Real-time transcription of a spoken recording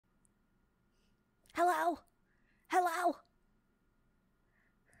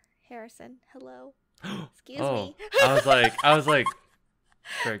Harrison, hello. Excuse Oh, me. I was like,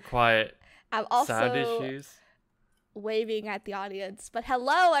 very quiet. I'm Sound also issues. waving at the audience. But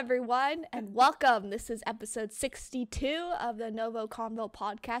hello, everyone, and welcome. This is episode 62 of the NgoVo Convo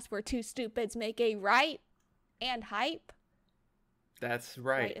podcast, where two stupids make a right and hype. That's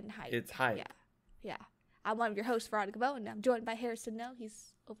right. Right and hype. It's hype. Yeah. I'm one of your hosts, Veronica, and I'm joined by Harrison. No,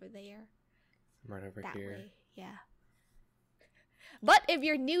 he's over there. Right over That here. way. Yeah. But if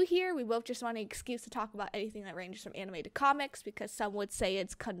you're new here, we both just want an excuse to talk about anything that ranges from anime to comics, because some would say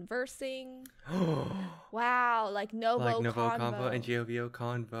it's conversing. Wow, like NgoVo Like NgoVo Convo. Convo and NgoVo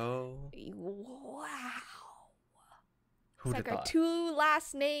Convo. Wow. Who'd It's like have our thought? two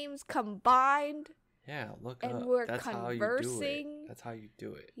last names combined. Yeah, look and up. we're That's how you do conversing. it. That's how you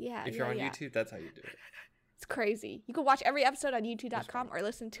do it. Yeah, If you're on yeah. YouTube, that's how you do it. It's crazy. You can watch every episode on youtube.com or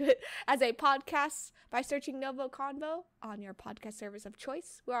listen to it as a podcast by searching NgoVo Convo on your podcast service of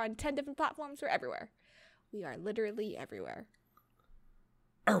choice. We're on 10 different platforms. We're everywhere. We are literally everywhere.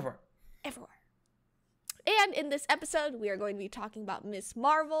 Everywhere. And in this episode, we are going to be talking about Miss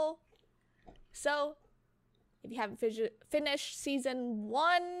Marvel. So, if you haven't finished season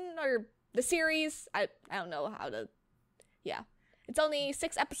 1 or the series, I don't know how to... Yeah. It's only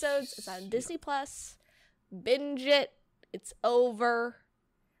 6 episodes. It's on Disney+. Binge it. It's over.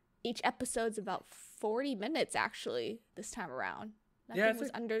 Each episode's about 40 minutes, actually, this time around.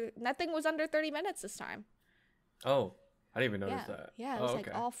 Nothing was under 30 minutes this time. Oh, I didn't even notice that. Yeah, it was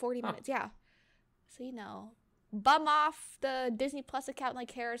okay. all 40 minutes. Yeah. So, bum off the Disney Plus account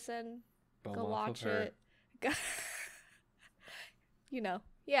like Harrison. Bum Go off watch of her. it.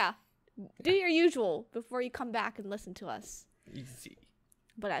 Yeah. Do your usual before you come back and listen to us. Easy.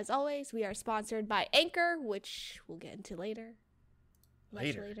 But as always, we are sponsored by Anchor, which we'll get into later.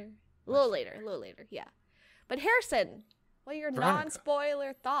 Much later. A little later, yeah. But Harrison, what are your Veronica.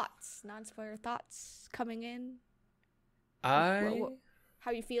 non-spoiler thoughts? Non-spoiler thoughts coming in? I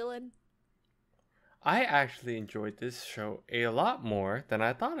How you feeling? actually enjoyed this show a lot more than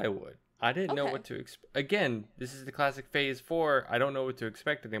I thought I would. I didn't know Okay. what to expect. Again, this is the classic phase 4. I don't know what to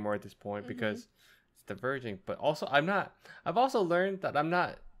expect anymore at this point because it's diverging. But also, I've also learned that I'm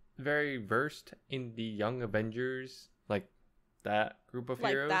not very versed in the Young Avengers, like that group of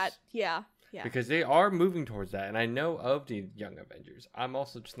heroes. Like that, yeah. Because they are moving towards that. And I know of the Young Avengers. I'm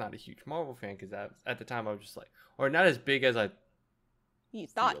also just not a huge Marvel fan because at the time I was just like, or not as big as You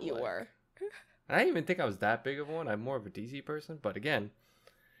thought feel you like. were. And I didn't even think I was that big of one. I'm more of a DC person. But again,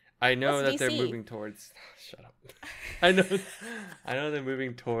 I know What's that they're DC? moving towards. Shut up. I know they're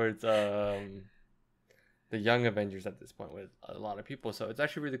moving towards the Young Avengers at this point with a lot of people. So it's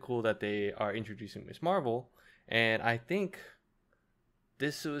actually really cool that they are introducing Miss Marvel, and I think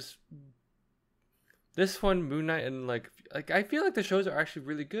this one, Moon Knight, and like I feel like the shows are actually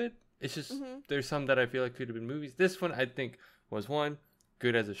really good. It's just there's some that I feel like could have been movies. This one I think was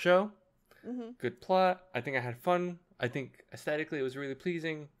good as a show, good plot. I think I had fun. I think aesthetically it was really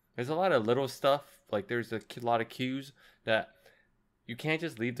pleasing. There's a lot of little stuff, like there's a lot of cues that you can't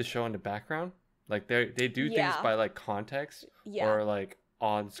just leave the show in the background. Like they do things by like context or like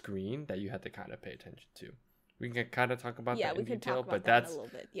on screen that you have to kind of pay attention to. We can kind of talk about that in detail, but that's a little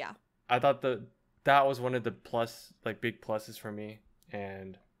bit. Yeah. I thought that was one of the big pluses for me,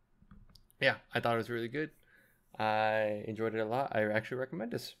 and yeah, I thought it was really good. I enjoyed it a lot. I actually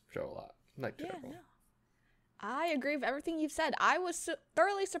recommend this show a lot. I agree with everything you've said. I was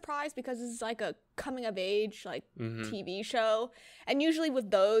thoroughly surprised because this is like a coming of age TV show, and usually with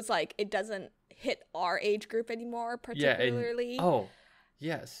those it doesn't hit our age group anymore particularly.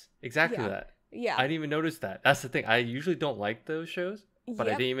 Yes, exactly that. Yeah, I didn't even notice that. That's the thing. I usually don't like those shows, but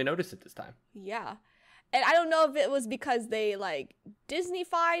I didn't even notice it this time. Yeah. And I don't know if it was because they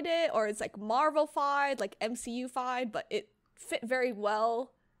Disney-fied it or it's Marvel-fied, MCU-fied, but it fit very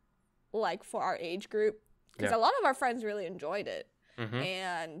well for our age group. Because a lot of our friends really enjoyed it.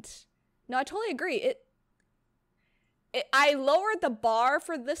 And no, I totally agree. I lowered the bar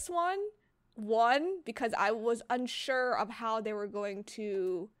for this one, because I was unsure of how they were going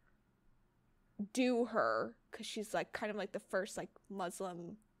to do her. Because she's kind of the first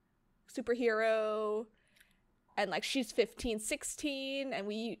Muslim superhero. And she's 15, 16. And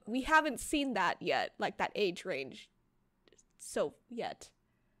we haven't seen that yet. That age range. Yet.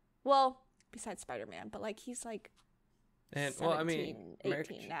 Well, besides Spider-Man, but he's 17,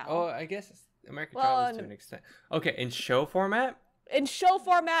 18 now. Oh, I guess American Child is to an extent. Okay, in show format,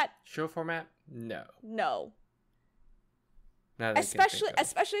 no.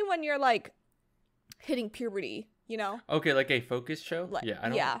 Especially when you're hitting puberty, Okay, like a focus show.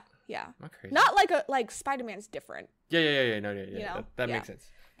 Yeah. Yeah. Not crazy. Not like Spider-Man's different. Yeah. No, yeah. You know? That makes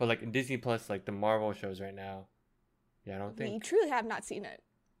sense. But like in Disney Plus, like the Marvel shows right now, I don't think. We truly have not seen it,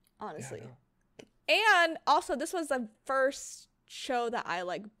 honestly. Yeah, and also, this was the first show that I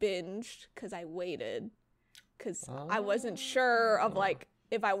like binged because I waited, because I wasn't sure of like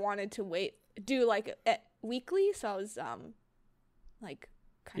if I wanted to do like weekly. So I was like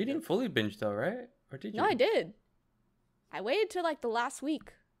kind You didn't fully binge though, right? Or did you? No, I did. I waited till like the last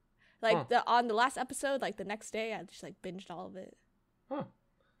week, like on the last episode, like the next day, I just like binged all of it. Huh.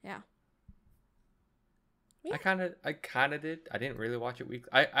 Yeah. I kind of did. I didn't really watch it weekly.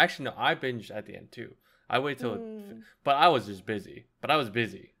 I binged at the end too. I waited till, but I was just busy. But I was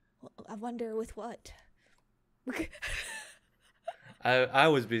busy. Well, I wonder with what. I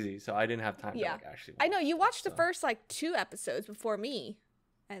was busy, so I didn't have time to like actually watch. I know you watched the first like 2 episodes before me,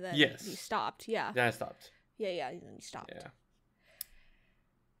 and then you stopped. Yeah. Then I stopped. Yeah, and then you stopped. Yeah.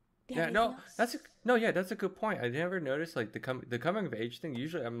 Yeah, that's a good point. I never noticed like the coming of age thing.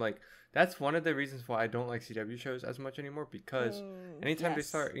 Usually, I'm like, that's one of the reasons why I don't like CW shows as much anymore, because anytime they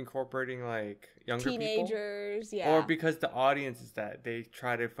start incorporating like younger teenagers, people, or because the audience is that they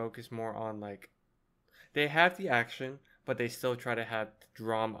try to focus more on like, they have the action, but they still try to have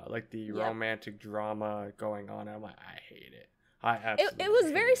drama, like the romantic drama going on. I'm like, I hate it. I absolutely. It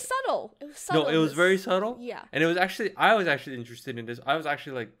was very subtle. It was subtle. No, it was very subtle. Yeah. And it was actually, I was actually interested in this. I was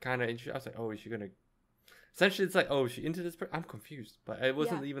actually like kind of interested. I was like, oh, is she gonna? Essentially, it's like, oh, is she into this? I'm confused, but it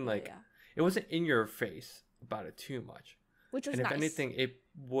wasn't even like, it wasn't in your face about it too much. Which was nice. And if anything, it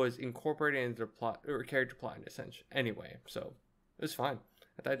was incorporated into the plot or character plot in a sense. Anyway, so it was fine.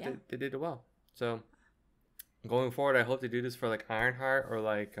 I thought they did it well. So going forward, I hope they do this for like Ironheart or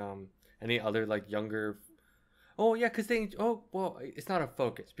like any other like younger. Oh yeah, because it's not a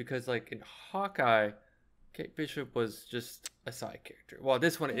focus, because like in Hawkeye, Kate Bishop was just a side character. Well,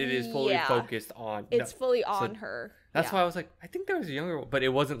 this one it is fully focused on. It's fully on her. That's why I was like, I think there was a younger one, but it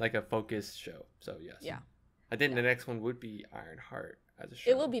wasn't like a focus show. So yes. Yeah. I think the next one would be Ironheart as a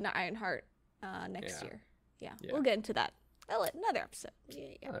show. It will be Ironheart next year. Yeah, we'll get into that. Another episode.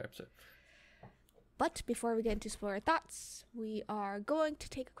 Yeah. Another episode. But before we get into spoiler thoughts, we are going to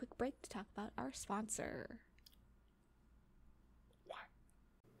take a quick break to talk about our sponsor.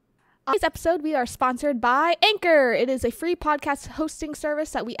 On this episode, we are sponsored by Anchor. It is a free podcast hosting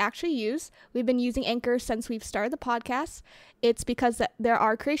service that we actually use. We've been using Anchor since we've started the podcast. It's because there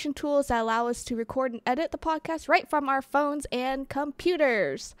are creation tools that allow us to record and edit the podcast right from our phones and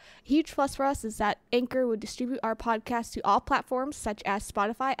computers. A huge plus for us is that Anchor would distribute our podcast to all platforms such as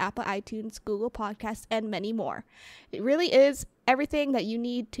Spotify, Apple iTunes, Google Podcasts, and many more. It really is everything that you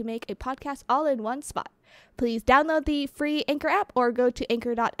need to make a podcast all in one spot. Please download the free Anchor app or go to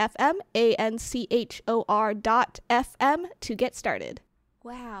anchor.fm, anchor.fm to get started.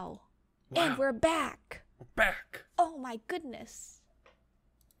 Wow. And we're back. We're back. Oh my goodness.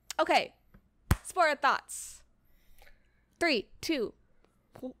 Okay. Spoiler thoughts. 3, 2,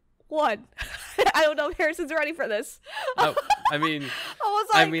 1. I don't know if Harrison's ready for this. No, I mean,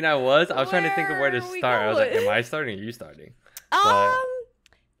 I was trying to think of where to start. I was like, am I starting or are you starting? How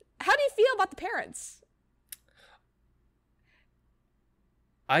do you feel about the parents?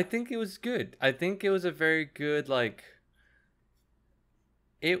 I think it was good. I think it was a very good, like,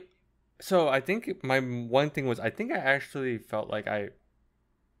 it. So I think my one thing was, I think I actually felt like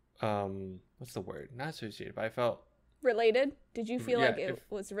what's the word? Not associated, but I felt related. Did you feel like it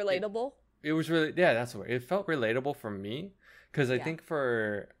was relatable? It was really, that's the word. It felt relatable for me, because I think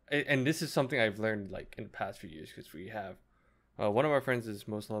and this is something I've learned like in the past few years, because we have one of our friends is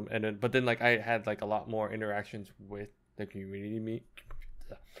Muslim, but then like I had like a lot more interactions with the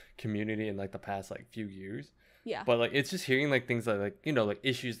community in like the past like few years. Yeah. But like it's just hearing like things like you know, like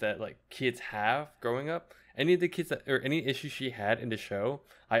issues that like kids have growing up. Any of the kids that, or any issues she had in the show,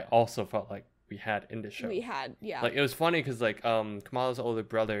 I also felt like we had in the show. We had, yeah. Like it was funny because like Kamala's older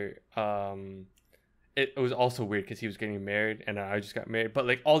brother, it was also weird because he was getting married and I just got married. But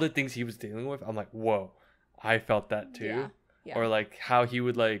like all the things he was dealing with, I'm like, whoa, I felt that too. Yeah. Yeah. Or like how he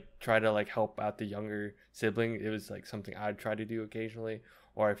would like try to like help out the younger sibling. It was like something I'd try to do occasionally.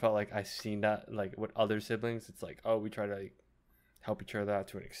 Or I felt like I seen that like with other siblings. It's like, oh, we try to like help each other out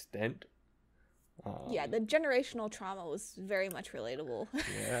to an extent. Yeah, the generational trauma was very much relatable.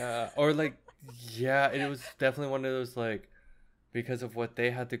 Yeah, or like, yeah, it was definitely one of those like, because of what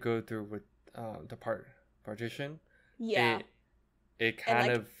they had to go through with the partition. Yeah. It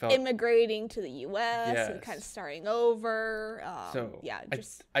kind of felt immigrating to the U.S. and kind of starting over. I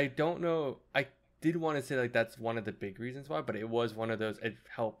don't know. I did want to say like that's one of the big reasons why, but it was one of those. It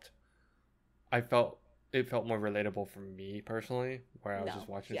helped. I felt it felt more relatable for me personally, where I was just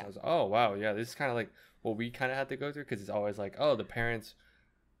watching this. Yeah. I was like, oh wow, yeah, this is kind of like what we kind of had to go through, because it's always like, oh, the parents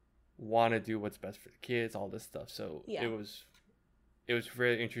want to do what's best for the kids, all this stuff. So Yeah. it was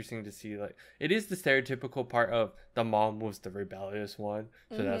really interesting to see, like, it is the stereotypical part of the mom was the rebellious one,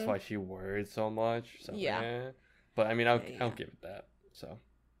 so that's why she worried so much. So yeah, but I mean, I'll give it that. So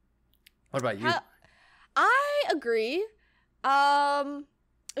what about you? I agree.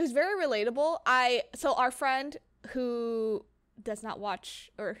 It was very relatable. So our friend who does not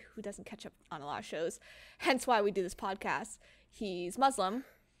watch, or who doesn't catch up on a lot of shows, hence why we do this podcast, he's Muslim,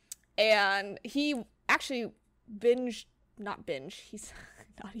 and he actually he's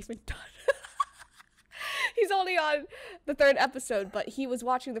not even done. He's only on the 3rd episode, but he was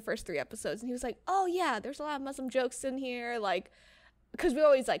watching the first 3 episodes, and he was like, oh yeah, there's a lot of Muslim jokes in here, like, because we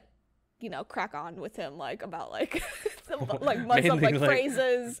always like, you know, crack on with him, like, about like like Muslim like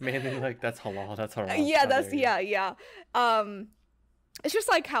phrases, mainly like that's halal, that's haram. Yeah, that's yeah. It's just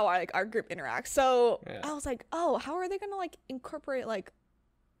like how our group interacts. So I was like, oh, how are they gonna like incorporate like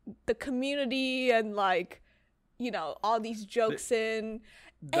the community and like, you know, all these jokes in?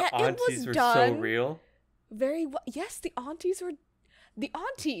 The and aunties it was were done so real. very well. Yes, the aunties.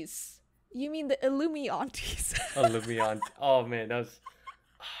 You mean the Illumi aunties? Illumi. Oh man, that was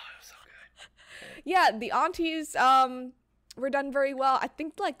so good. Yeah, the aunties were done very well. I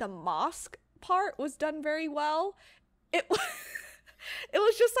think like the mosque part was done very well. It it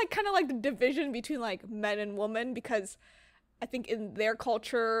was just like kind of like the division between like men and women, because I think in their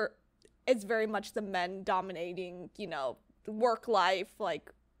culture it's very much the men dominating, you know, work life,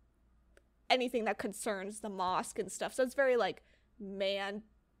 like anything that concerns the mosque and stuff. So it's very like man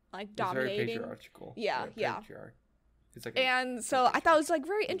like dominating. It's very patriarchal. Yeah. It's like and so I thought it was like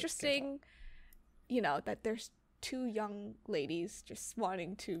very interesting, you know, that there's 2 young ladies just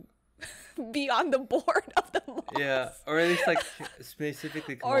wanting to be on the board of the mosque. Yeah, or at least like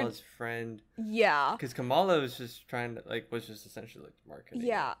specifically Kamala's friend. Yeah, because Kamala was just trying to was just essentially like marketing.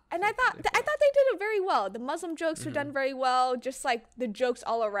 Yeah, and I thought they did it very well. The Muslim jokes were done very well. Just like the jokes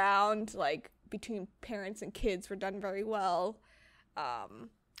all around, like between parents and kids, were done very well.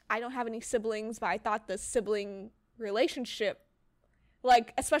 I don't have any siblings, but I thought the sibling relationship,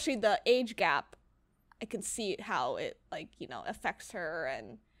 like especially the age gap, I can see how it like, you know, affects her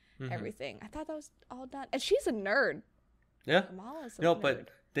and everything. I thought that was all done. And she's a nerd. Yeah. Kamala's a nerd. But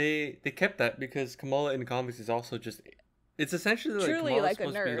they kept that because Kamala in the comics is also just, it's essentially like truly Kamala's like a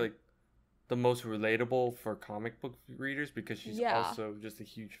supposed nerd. to be like the most relatable for comic book readers, because she's also just a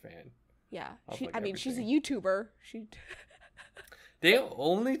huge fan. Yeah. Of, she's a YouTuber. They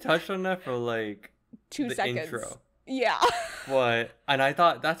only touched on that for like 2 seconds. Intro. Yeah. And I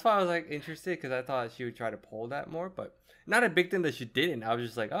thought, that's why I was like interested, because I thought she would try to pull that more, but not a big thing that she didn't. I was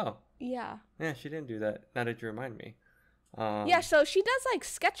just like, oh. Yeah, she didn't do that. Now that you remind me. So she does like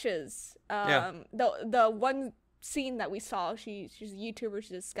sketches. The one scene that we saw, she's a YouTuber,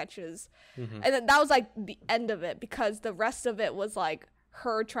 she does sketches. And then that was like the end of it, because the rest of it was like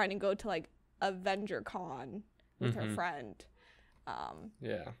her trying to go to like Avenger Con with her friend.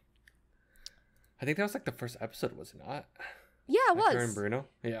 Yeah. I think that was like the first episode, was it not? Yeah, it was. Her and Bruno?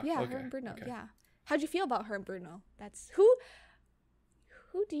 Yeah. Yeah, okay. her and Bruno, yeah. How'd you feel about her and Bruno? That's who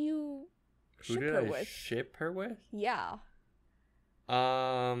do you ship her with? Ship her with? Yeah.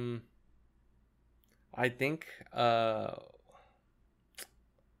 I think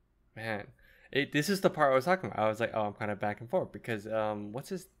man, this is the part I was talking about. I was like, oh, I'm kind of back and forth, because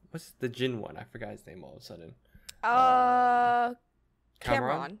what's the Jin one? I forgot his name all of a sudden.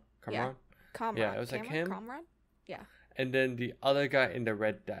 Cameron. Yeah. Kamran. Yeah, it was like him. Kamran? Yeah. And then the other guy in the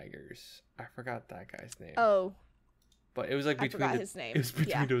red daggers. I forgot that guy's name. Oh. But it was like between his name. It was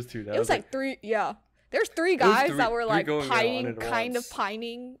between those two. It was like 3. Yeah. There's 3 guys that were like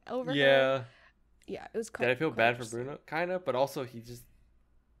pining over her. Yeah, it was. Did I feel bad for Bruno? Kind of, but also he just.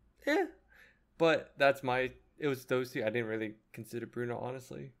 Yeah. But it was those 2. I didn't really consider Bruno,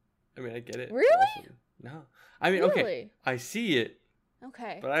 honestly. I mean, I get it. Really? Also, no. I mean, okay. I see it.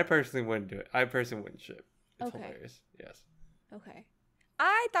 Okay. But I personally wouldn't do it. I personally wouldn't ship. It's hilarious. Yes. Okay.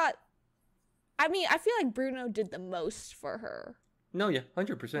 I feel like Bruno did the most for her. No, yeah,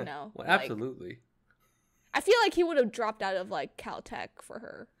 100%. You know, well, absolutely. I feel like he would have dropped out of like Caltech for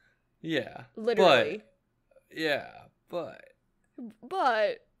her. Yeah. Literally. But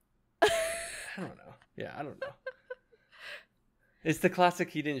I don't know. Yeah, I don't know. It's the classic,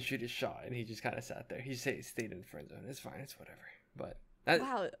 he didn't shoot his shot and he just kind of sat there. He stayed in the friend zone. It's fine. It's whatever. But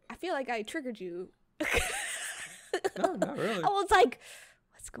wow, I feel like I triggered you. No, not really. I was like,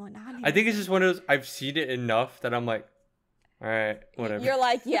 what's going on here? I think it's just one of those, I've seen it enough that I'm like, All right, whatever. You're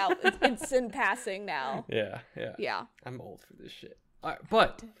like, yeah, it's in passing now. Yeah. Yeah. I'm old for this shit. All right,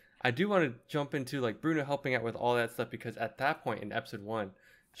 but I do want to jump into like Bruno helping out with all that stuff because at that point in episode 1,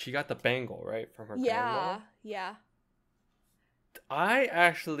 she got the bangle, right, from her grandma. Yeah. I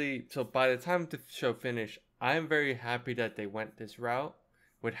actually, so by the time the show finished, I'm very happy that they went this route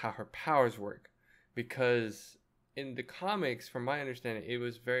with how her powers work, because in the comics, from my understanding, it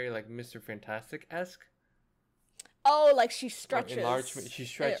was very like Mr. Fantastic-esque. Oh, like she stretches. Enlargement. She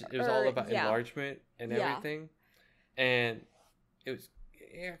stretches. It was all about enlargement and everything. And it was,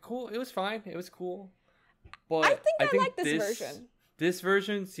 cool. It was fine. It was cool. But I think I like this version. This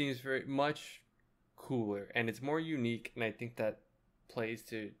version seems very much cooler, and it's more unique, and I think that plays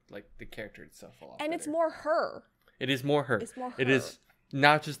to like the character itself a lot. And better. it's more her. It is more her. It's more her. It is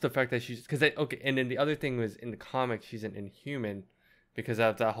not just the fact that she's, because okay, and then the other thing was in the comics she's an Inhuman because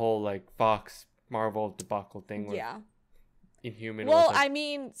of that whole like Fox Marvel debacle thing. Where Inhuman. Well, was, like, I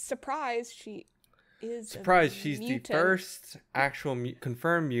mean, surprise, she is. Surprise, she's mutant. The first actual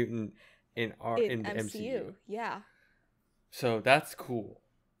confirmed mutant in the MCU. Yeah. So that's cool.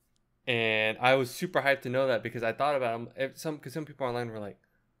 And I was super hyped to know that because I thought about them. Because some people online were like,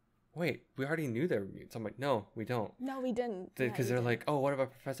 wait, we already knew they were mutants. I'm like, no, we don't. No, we didn't. Because they're like, oh, what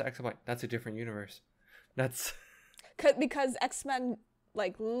about Professor X? I'm like, that's a different universe. That's because X-Men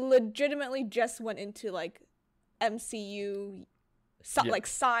like legitimately just went into like MCU, like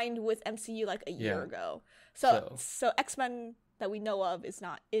signed with MCU like a year ago. So X-Men that we know of is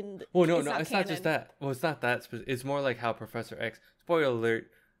not in the. Well, no, it's not just that. Well, it's not that. It's more like how Professor X, spoiler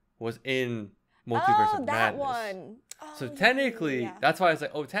alert, was in Multiverse of that Madness. One. So technically, that's why I was like,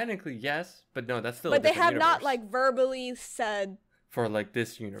 oh, technically, yes, but no, that's still. But a they have universe. not like verbally said. For like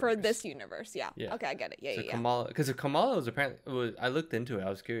this universe. For this universe, yeah. Okay, I get it. Yeah, so Kamala, because Kamala was apparently. I looked into it. I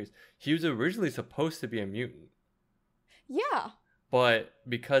was curious. She was originally supposed to be a mutant. Yeah. But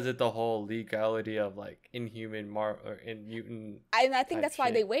because of the whole legality of like Inhuman or in mutant, and I think that's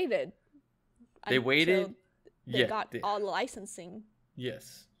why they waited. They waited. They got all the licensing.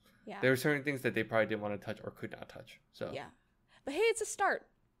 Yes. Yeah. There were certain things that they probably didn't want to touch or could not touch. So yeah, but hey, it's a start.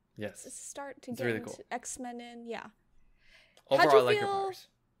 Yes. It's a start to it's get really into cool. X-Men in. Yeah. Overall, I like her powers.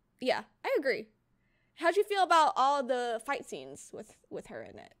 Yeah, I agree. How'd you feel about all the fight scenes with her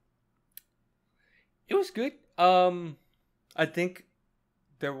in it? It was good. I think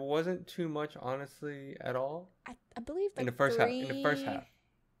there wasn't too much, honestly, at all. I believe like in the first half. In the first half.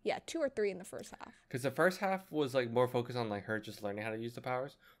 Yeah, 2 or 3 in the first half. Because the first half was like more focused on like her just learning how to use the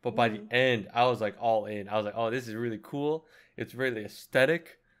powers. But by the end, I was like all in. I was like, oh, this is really cool. It's really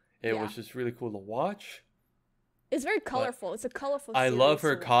aesthetic. It was just really cool to watch. It's very colorful. But it's a colorful series. I love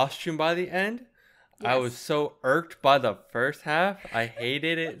her costume by the end. Yes. I was so irked by the first half. I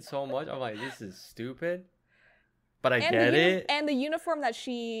hated it so much. I'm like, this is stupid. But I get it. And the uniform that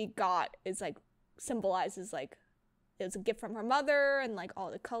she got is like symbolizes like it was a gift from her mother and like all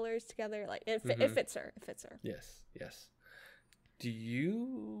the colors together. Like it fits her. It fits her. Yes. Do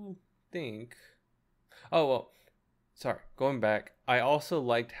you think? Oh well, sorry. Going back, I also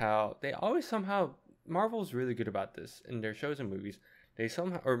liked how they always somehow Marvel's really good about this in their shows and movies. They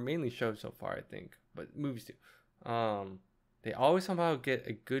somehow, or mainly shows so far, I think, but movies too. They always somehow get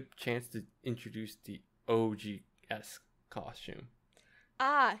a good chance to introduce the OG-esque costume.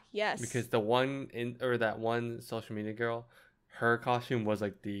 Ah, yes. Because that one social media girl, her costume was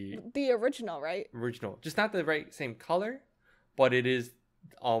like the original, right? Original, just not the right same color, but it is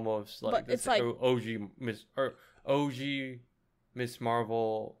almost like it's like OG Miss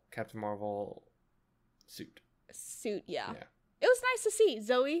Marvel, Captain Marvel suit. Yeah. It was nice to see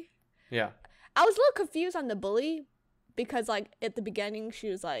Zoe. Yeah. I was a little confused on the bully because like at the beginning she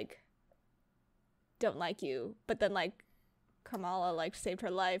was like, "Don't like you," but then like Kamala like saved her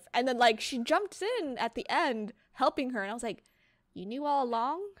life, and then like she jumped in at the end helping her, and I was like, "You knew all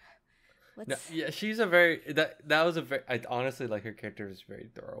along?" No, yeah, she's a very that was a very. I honestly like her character was very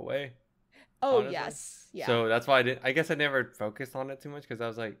throwaway. Oh honestly. Yes, yeah. So that's why I guess I never focused on it too much because I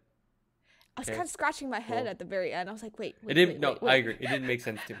was like, I was kind of scratching my head at the very end. I was like, wait. It didn't. Wait. I agree. It didn't make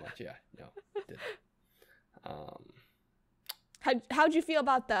sense too much. Yeah, no, it didn't. How'd you feel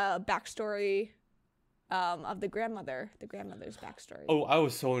about the backstory? Of the grandmother's backstory. Oh, I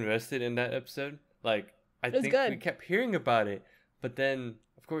was so invested in that episode. Like, I think we kept hearing about it, but then,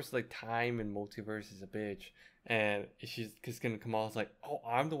 of course, like time and multiverse is a bitch, and because Kamala's like, oh,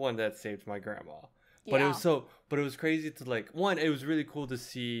 I'm the one that saved my grandma. But it was crazy to like it was really cool to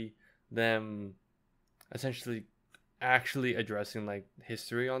see them essentially actually addressing like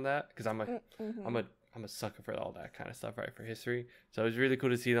history on that because I'm a sucker for all that kind of stuff, right? For history. So it was really cool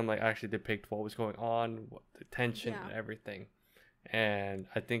to see them like actually depict what was going on, the tension and everything. And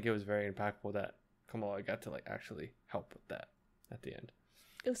I think it was very impactful that Kamala got to like actually help with that at the end.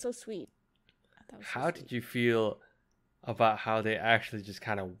 It was so sweet. I thought it was so How sweet. did you feel about how they actually just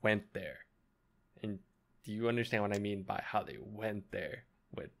kind of went there? And do you understand what I mean by how they went there?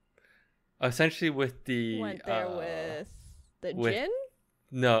 With essentially with the Went there with the with- Jin?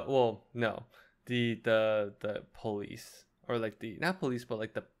 no. The police, or like the not police, but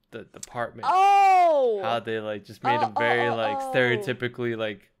like the department. Oh, How they like just made them very like oh. stereotypically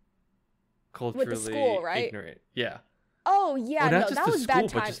like culturally school, right? ignorant. Yeah. oh yeah, Well, not no, just that the was school, bad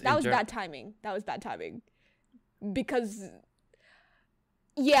but time. just That in was general. bad timing. That was bad timing. Because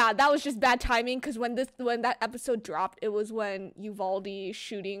yeah, that was just bad timing. Because when that episode dropped, it was when Uvalde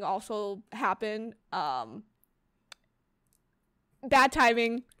shooting also happened. Bad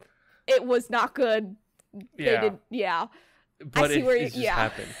timing. It was not good. They Yeah. did, yeah. But see it, where it you- just yeah.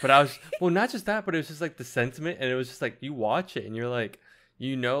 happened. But I was not just that, but it was just like the sentiment, and it was just like you watch it and you're like,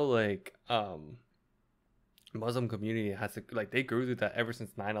 like Muslim community has to like they grew through that ever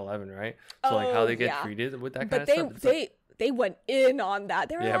since 9/11, right? So like how Oh, they get yeah. treated with that kind But of stuff. It's like, they went in on that.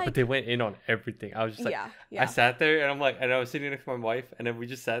 They were yeah, like, but they went in on everything. I was just like, yeah, I yeah. sat there and I'm like, and I was sitting next to my wife, and then we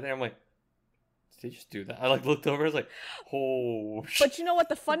just sat there. I'm like, did they just do that? I like looked over. I was like, oh. But you know what?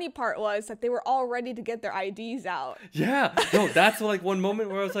 The funny part was that they were all ready to get their IDs out. Yeah, no, that's like one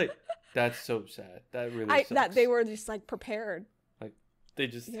moment where I was like, that's so sad. That really sucks. That they were just like prepared. They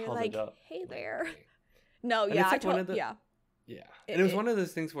just They're held like, it up. hey there. No, And yeah, it's like one of the- yeah. Yeah, It- and it was it- one of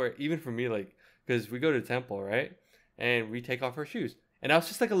those things where even for me, like, because we go to temple, right, and we take off our shoes, and that was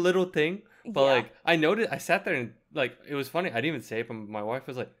just like a little thing, but Yeah. like I noticed, I sat there and like it was funny. I didn't even say it, but my wife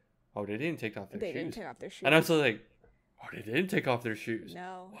was like, "Oh, they didn't take off their They shoes," didn't take off their shoes. and I was like, "Oh, they didn't take off their shoes."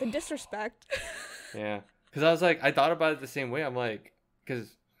 No, the disrespect. Yeah, because I was like, I thought about it the same way. I'm like,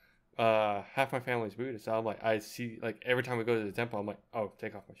 because half my family's Buddhist, so I'm like, I see like every time we go to the temple, I'm like, oh,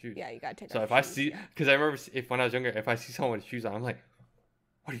 take off my shoes. Yeah, you gotta take So off if your I shoes, see, yeah. because I remember if when I was younger, if I see someone with shoes on, I'm like,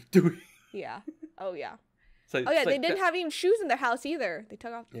 what are you doing? Yeah. Oh yeah. So Oh yeah. it's They like didn't that- have even shoes in their house either. They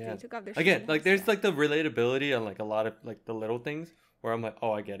took off. Yeah. They took off their shoes. Again, in like house, there's yeah. like the relatability on like a lot of like the little things where I'm like,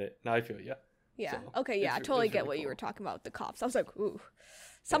 oh, I get it. Now I feel you. Yeah. So, Okay. Yeah. I it's totally really get what you cool. were talking about with the cops. I was like, ooh.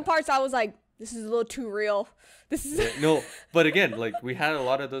 Some Yeah. parts I was like, this is a little too real. This is. Yeah, no, but again, like we had a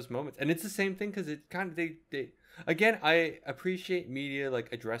lot of those moments, and it's the same thing because it kind of they again, I appreciate media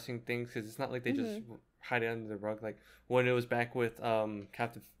like addressing things because it's not like they just hide it under the rug. Like when it was back with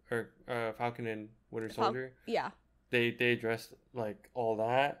Captain or Falcon and Winter Soldier, Yeah. they addressed like all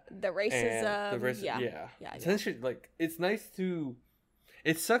that. The racism. And the rest, yeah. yeah. Essentially, like it's nice to.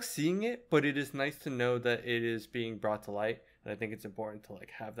 It sucks seeing it, but it is nice to know that it is being brought to light, and I think it's important to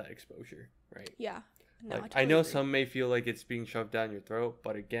like have that exposure, right? Yeah. No, Like, I totally know agree. some may feel like it's being shoved down your throat,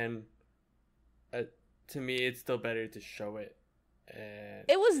 but again, to me, it's still better to show it. And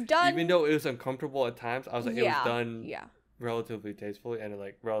It was done. even though it was uncomfortable at times, I was like, it was done Yeah. relatively tastefully and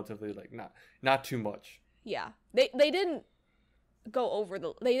like relatively like not too much. Yeah. They didn't go over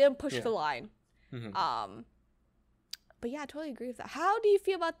they didn't push Yeah. the line. Mhm. But yeah, I totally agree with that. How do you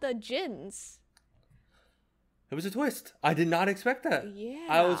feel about the Jins? It was a twist. I did not expect that. Yeah.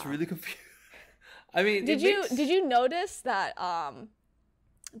 I was really confused. I mean, Did you notice that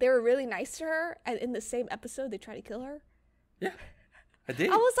they were really nice to her, and in the same episode they tried to kill her? Yeah, I did.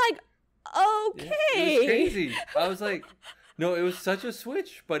 I was like, Yeah, okay. it was crazy. I was like, no, it was such a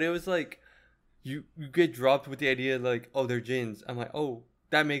switch, but it was like, you get dropped with the idea like, oh, they're Jins. I'm like, oh,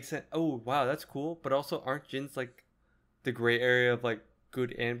 that makes sense. Oh, wow, that's cool. But also, aren't Jins like the gray area of like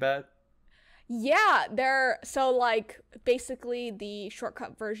good and bad? Yeah, they're so like basically the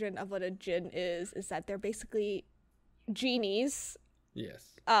shortcut version of what a Jin is that they're basically genies.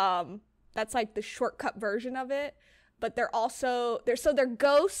 Yes. That's like the shortcut version of it, but they're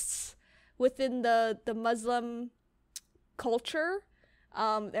ghosts within the Muslim culture,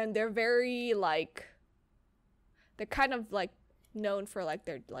 and they're very like they're kind of like known for like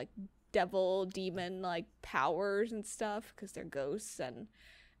their like devil demon like powers and stuff because they're ghosts. And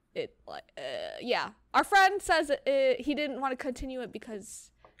it like yeah, our friend says he didn't want to continue it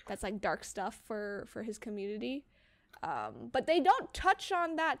because that's like dark stuff for his community. But they don't touch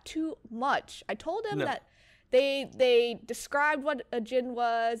on that too much. I told him No. that they described what a Jinn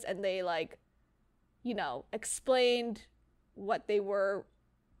was, and they like, you know, explained what they were,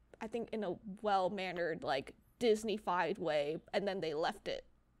 I think in a well-mannered like Disney-fied way, and then they left it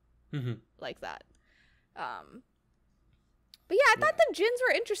like that. But yeah, I thought the Jinns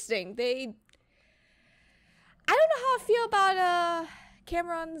were interesting. I don't know how I feel about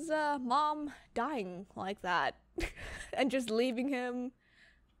Cameron's mom dying like that and just leaving him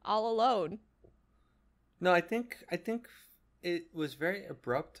all alone. No, I think it was very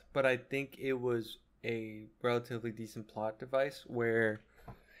abrupt, but I think it was a relatively decent plot device where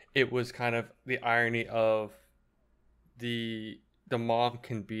it was kind of the irony of the mom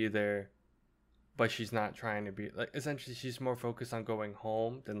can be there, but she's not trying to be like, essentially she's more focused on going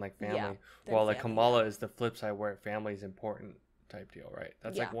home than like family, while like Kamala is the flip side where family is important type deal, right?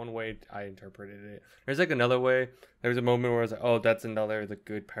 That's like one way I interpreted it. There's like another way. There was a moment where I was like, oh, that's another the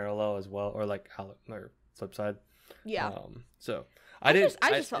good parallel as well, or like how or flip side. So I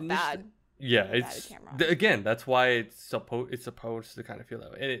just felt bad. Yeah, it's again, that's why it's supposed to kind of feel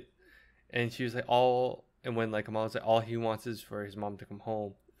that way. And she was like, and when like Kamala was like, all he wants is for his mom to come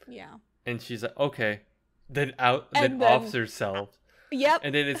home. Yeah. And she's like, okay, then offs herself. Yep.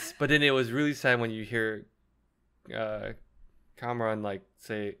 And then it was really sad when you hear Cameron like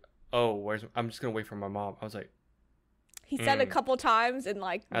say, oh, I'm just gonna wait for my mom. I was like, he said a couple times in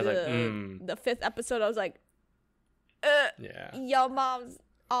like the 5th episode. I was like, your mom's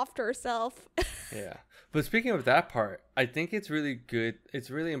off to herself. Yeah. But speaking of that part, I think it's really good. It's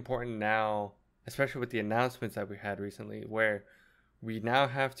really important now, especially with the announcements that we had recently, where we now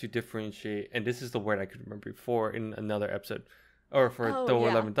have to differentiate, and this is the word I could remember before in another episode, or for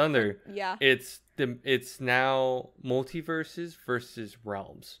Thor: Love and Thunder. Yeah. It's now multiverses versus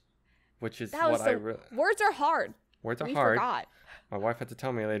realms, which is what I really... Words are hard. Words are hard. Forgot. My wife had to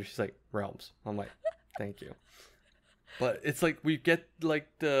tell me later. She's like, realms. I'm like, thank you. But it's like we get like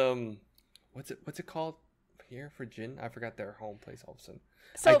the what's it called here for Jin? I forgot their home place all of a sudden.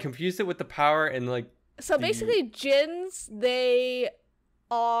 So I confused it with the power and like. So basically, Jins, they're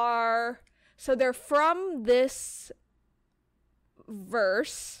from this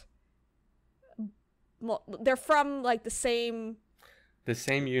verse. They're from like the same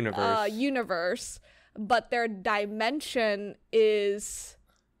universe, but their dimension is.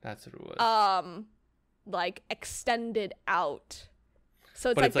 That's what it was. Like extended out, so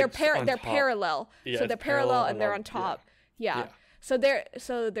it's like they're parallel. Yeah, so they're parallel and they're on top. Yeah. So they're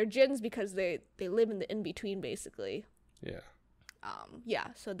Jins because they live in the in between basically. Yeah.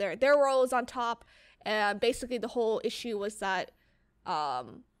 So their role is on top, and basically the whole issue was that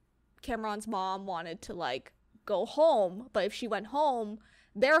Cameron's mom wanted to like go home, but if she went home,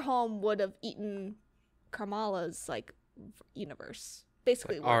 their home would have eaten Kamala's like universe,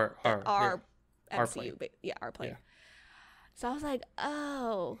 basically like our MCU, our plane. Yeah. So I was like,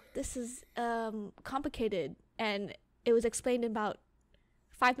 oh, this is complicated, and it was explained in about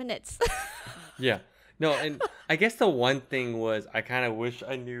 5 minutes. Yeah. No, and I guess the one thing was I kind of wish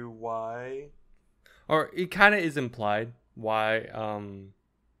I knew why, or it kind of is implied why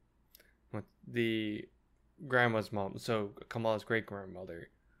what the grandma's mom, so Kamala's great grandmother,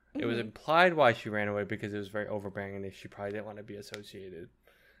 it was implied why she ran away because it was very overbearing and she probably didn't want to be associated.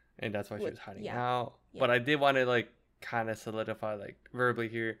 And that's why she was hiding out. Yeah. But I did want to like kind of solidify like verbally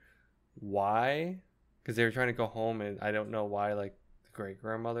here why, because they were trying to go home, and I don't know why like the great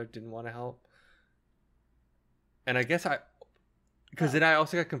grandmother didn't want to help. And I guess then I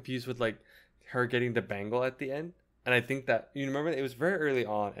also got confused with like her getting the bangle at the end, and I think that you remember it was very early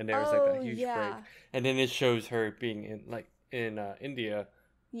on, and there was like that huge break, and then it shows her being in India,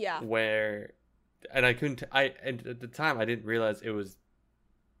 where, and and at the time I didn't realize it was.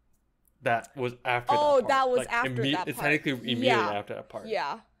 That was after that part. That was like, after that part. It's technically immediately after that part.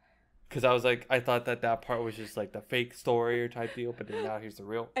 Yeah. Because I was like, I thought that part was just like the fake story or type deal, but then now here's the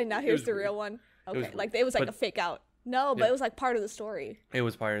real. And now here's the real one. Okay, it was like a fake out. No, but it was like part of the story. It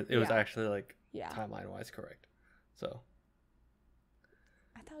was was actually like timeline wise correct. So.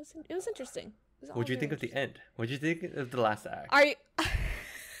 I thought it was interesting. What'd you think of the end? What'd you think of the last act?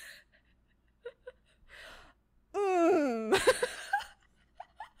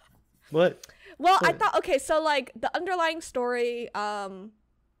 What? Well, I thought, okay, so like the underlying story,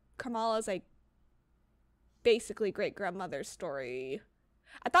 Kamala's like basically great grandmother's story.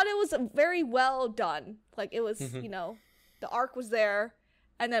 I thought it was very well done. Like it was, the arc was there,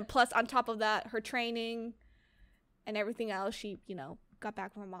 and then plus on top of that, her training and everything else. She, got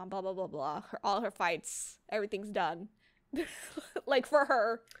back from her mom. Blah blah blah blah. All her fights, everything's done. Like for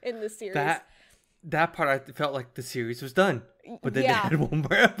her in this series. That part, I felt like the series was done. But then they had one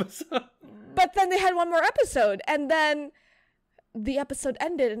more episode. And then the episode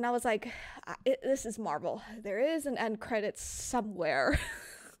ended, and I was like, this is Marvel. There is an end credit somewhere.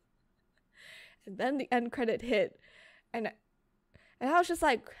 And then the end credit hit. And I was just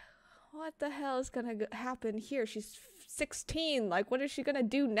like, what the hell is going to happen here? She's 16. Like, what is she going to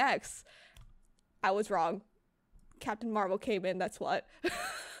do next? I was wrong. Captain Marvel came in, that's what.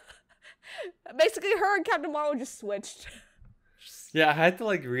 Basically, her and Captain Marvel just switched. Yeah, I had to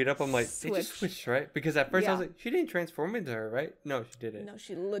like read up. I'm like, they just Switch. switched, right? Because at first I Yeah. was like, she didn't transform into her, right? No, she didn't. No,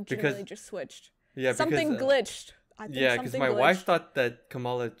 she legitimately just switched. Yeah, Something because glitched. I think yeah, because something my glitched. wife thought that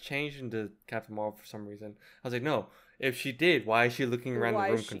Kamala changed into Captain Marvel for some reason. I was like, no. If she did, why is she looking around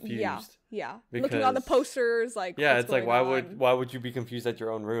the room confused? Yeah. Because, looking on the posters, like yeah, what's it's like going why on? would you be confused at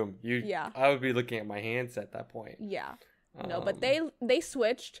your own room? Yeah. I would be looking at my hands at that point. Yeah. No, but they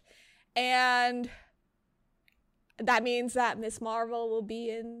switched, and that means that Miss Marvel will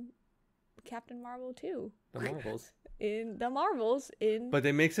be in Captain Marvel too. The Marvels. In the Marvels But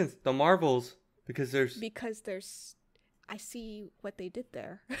they make sense. The Marvels because there's I see what they did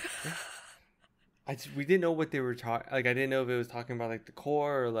there. We didn't know what they were talking. Like I didn't know if it was talking about like the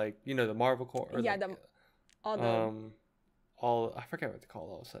core or like the Marvel core. Or yeah, like, all I forget what they call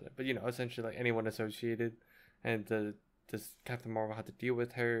it all of a sudden, but essentially like anyone associated, and this Captain Marvel had to deal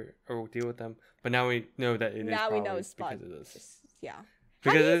with her or deal with them. But now we know that it is now we know it's because of this. Yeah.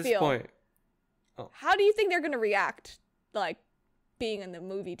 Because How do you at this feel? point, How do you think they're gonna react, like being in the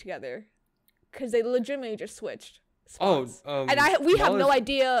movie together? Because they legitimately just switched spots. And we have no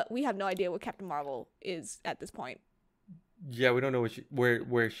idea. We have no idea what Captain Marvel is at this point. Yeah, we don't know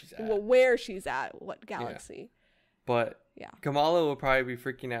where she's at. Well, where she's at, what galaxy. Yeah. But yeah, Kamala will probably be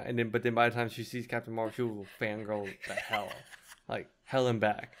freaking out, but then by the time she sees Captain Marvel, she will fangirl the hell, like hell and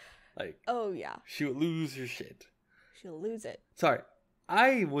back, like. Oh yeah. She will lose her shit. She'll lose it. Sorry,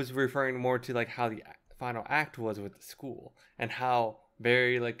 I was referring more to like how the final act was with the school and how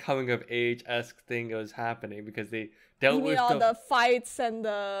very like coming of age-esque thing was happening because they dealt with all the fights and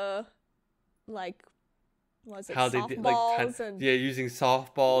the like was it how softballs they did like and using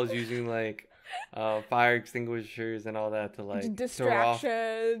softballs, using like fire extinguishers and all that to like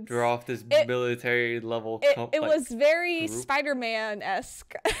distractions, draw off this military level. It was very group.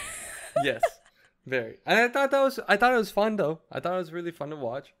 Spider-Man-esque. Yes, very. And I thought it was fun though. I thought it was really fun to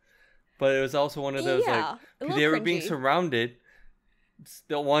watch, but it was also one of those like they were being surrounded.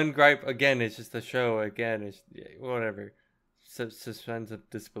 The one gripe again is just the show again is whatever suspense of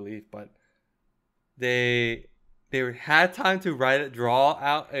disbelief, but they had time to draw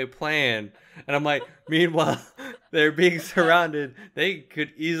out a plan, and I'm like, meanwhile they're being surrounded. They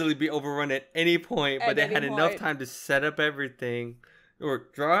could easily be overrun at any point, but they had enough time to set up everything or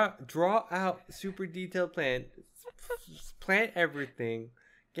draw out super detailed plan, plan everything,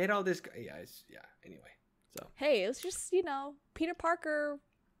 get all this. Anyway. So. Hey, it was just, Peter Parker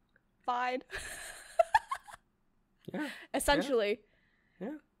fied. Yeah. Essentially.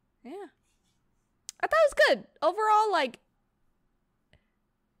 Yeah. Yeah. I thought it was good. Overall, like,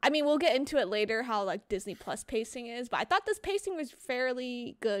 I mean, we'll get into it later how, like, Disney Plus pacing is, but I thought this pacing was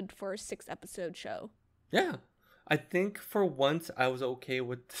fairly good for a 6-episode show. Yeah. I think for once I was okay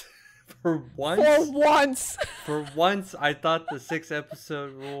with... For once, I thought the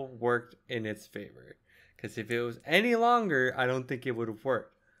 6-episode rule worked in its favor. Because if it was any longer, I don't think it would have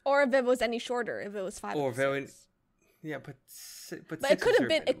worked. Or if it was any shorter, if it was 5 episodes. Yeah, but it could have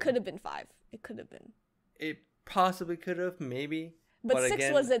been. It could have been 5. It could have been. It possibly could have, maybe. But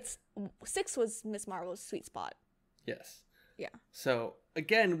 6 was Miss Marvel's sweet spot. Yes. Yeah. So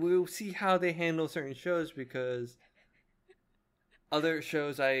again, we'll see how they handle certain shows because other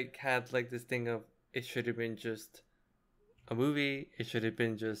shows I had like this thing of it should have been just a movie. It should have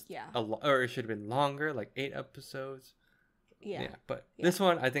been just or it should have been longer, like 8 episodes. Yeah. But this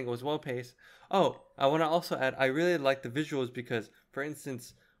one I think was well paced. Oh, I want to also add, I really like the visuals because, for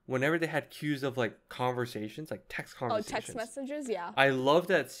instance, whenever they had cues of like conversations, like text conversations. Oh, text messages, yeah. I love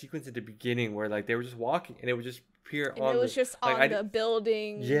that sequence at the beginning where like they were just walking and it would just appear and it was just on the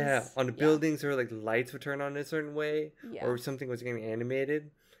buildings. Yeah, on the buildings, or like lights would turn on in a certain way, or something was getting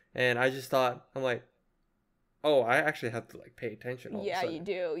animated, and I just thought, I'm like, oh, I actually have to like pay attention. Yeah, you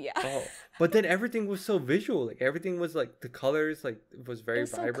do. Yeah. Oh, but then everything was so visual. Like everything was like the colors, like it was very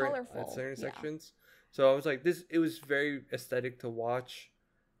vibrant at certain sections. So I was like, it was very aesthetic to watch.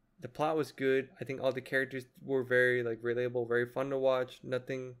 The plot was good. I think all the characters were very like relatable, very fun to watch.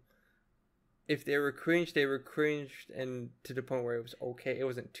 Nothing. If they were cringe, they were cringed, and to the point where it was okay. It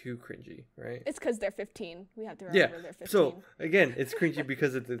wasn't too cringy, right? It's because they're 15. We have to remember they're 15. So again, it's cringy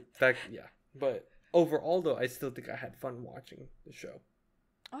because of the fact. Yeah, but overall, though, I still think I had fun watching the show.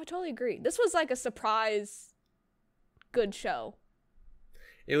 Oh, I totally agree. This was like a surprise good show.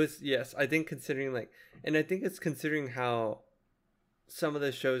 It was, yes. I think considering and I think it's considering how some of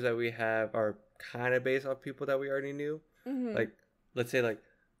the shows that we have are kind of based off people that we already knew. Mm-hmm. Like, let's say like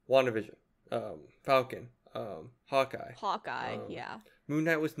WandaVision, Falcon, Hawkeye. Yeah. Moon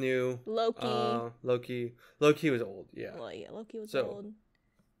Knight was new. Loki was old. Yeah. Well, yeah, Loki was old.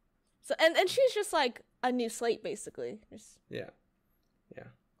 So and she's just like a new slate basically. Yeah.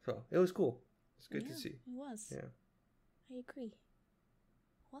 So it was cool. It's good to see. It was. Yeah. I agree.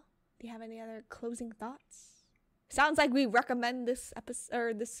 Well, do you have any other closing thoughts? Sounds like we recommend this episode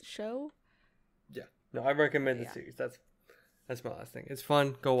or this show. Yeah. No, I recommend the series. That's my last thing. It's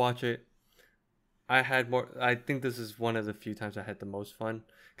fun. Go watch it. I think this is one of the few times I had the most fun.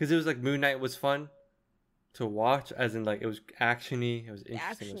 Because it was like Moon Knight was fun to watch. As in like it was actiony. It was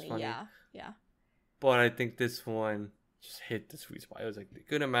interesting. It was funny. Yeah. But I think this one just hit the sweet spot. It was like the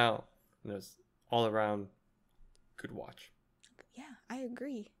good amount. And it was all around good watch. Yeah, I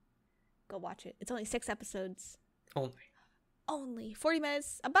agree. Go watch it. It's only 6 episodes. Only 40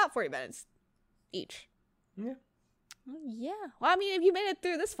 minutes. About 40 minutes each. Yeah. Yeah. Well, I mean, if you made it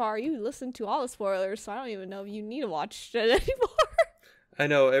through this far, you listened to all the spoilers, so I don't even know if you need to watch it anymore. I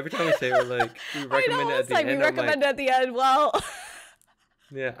know. Every time I say it, like, we recommend it at the end. We recommend it at the end. Well.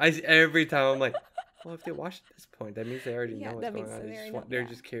 Yeah. Every time I'm like, well, if they watched at this point, that means they already know what's going on. They're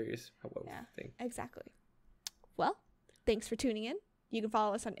just curious what we think. Exactly. Well, thanks for tuning in. You can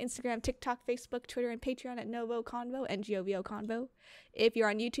follow us on Instagram, TikTok, Facebook, Twitter, and Patreon at NgoVo Convo, NgoVo Convo. If you're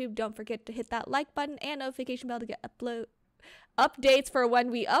on YouTube, don't forget to hit that like button and notification bell to get updates for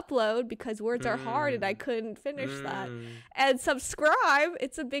when we upload, because words are hard and I couldn't finish that. And subscribe.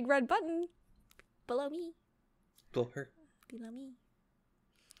 It's a big red button below me. Below her. Below me.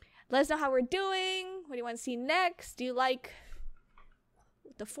 Let us know how we're doing. What do you want to see next? Do you like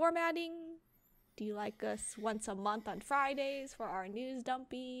the formatting? Do you like us once a month on Fridays for our news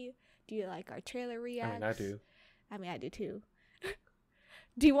dumpy? Do you like our trailer reacts? I do. I mean, I do too.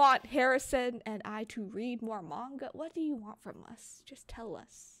 Do you want Harrison and I to read more manga? What do you want from us? Just tell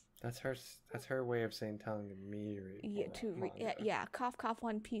us. That's her way of telling me to read. Yeah. Cough, cough,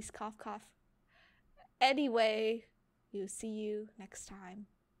 One Piece. Cough, cough. Anyway, we'll see you next time.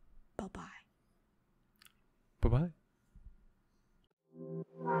 Bye-bye. Bye-bye.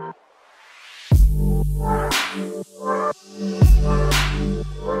 Wow.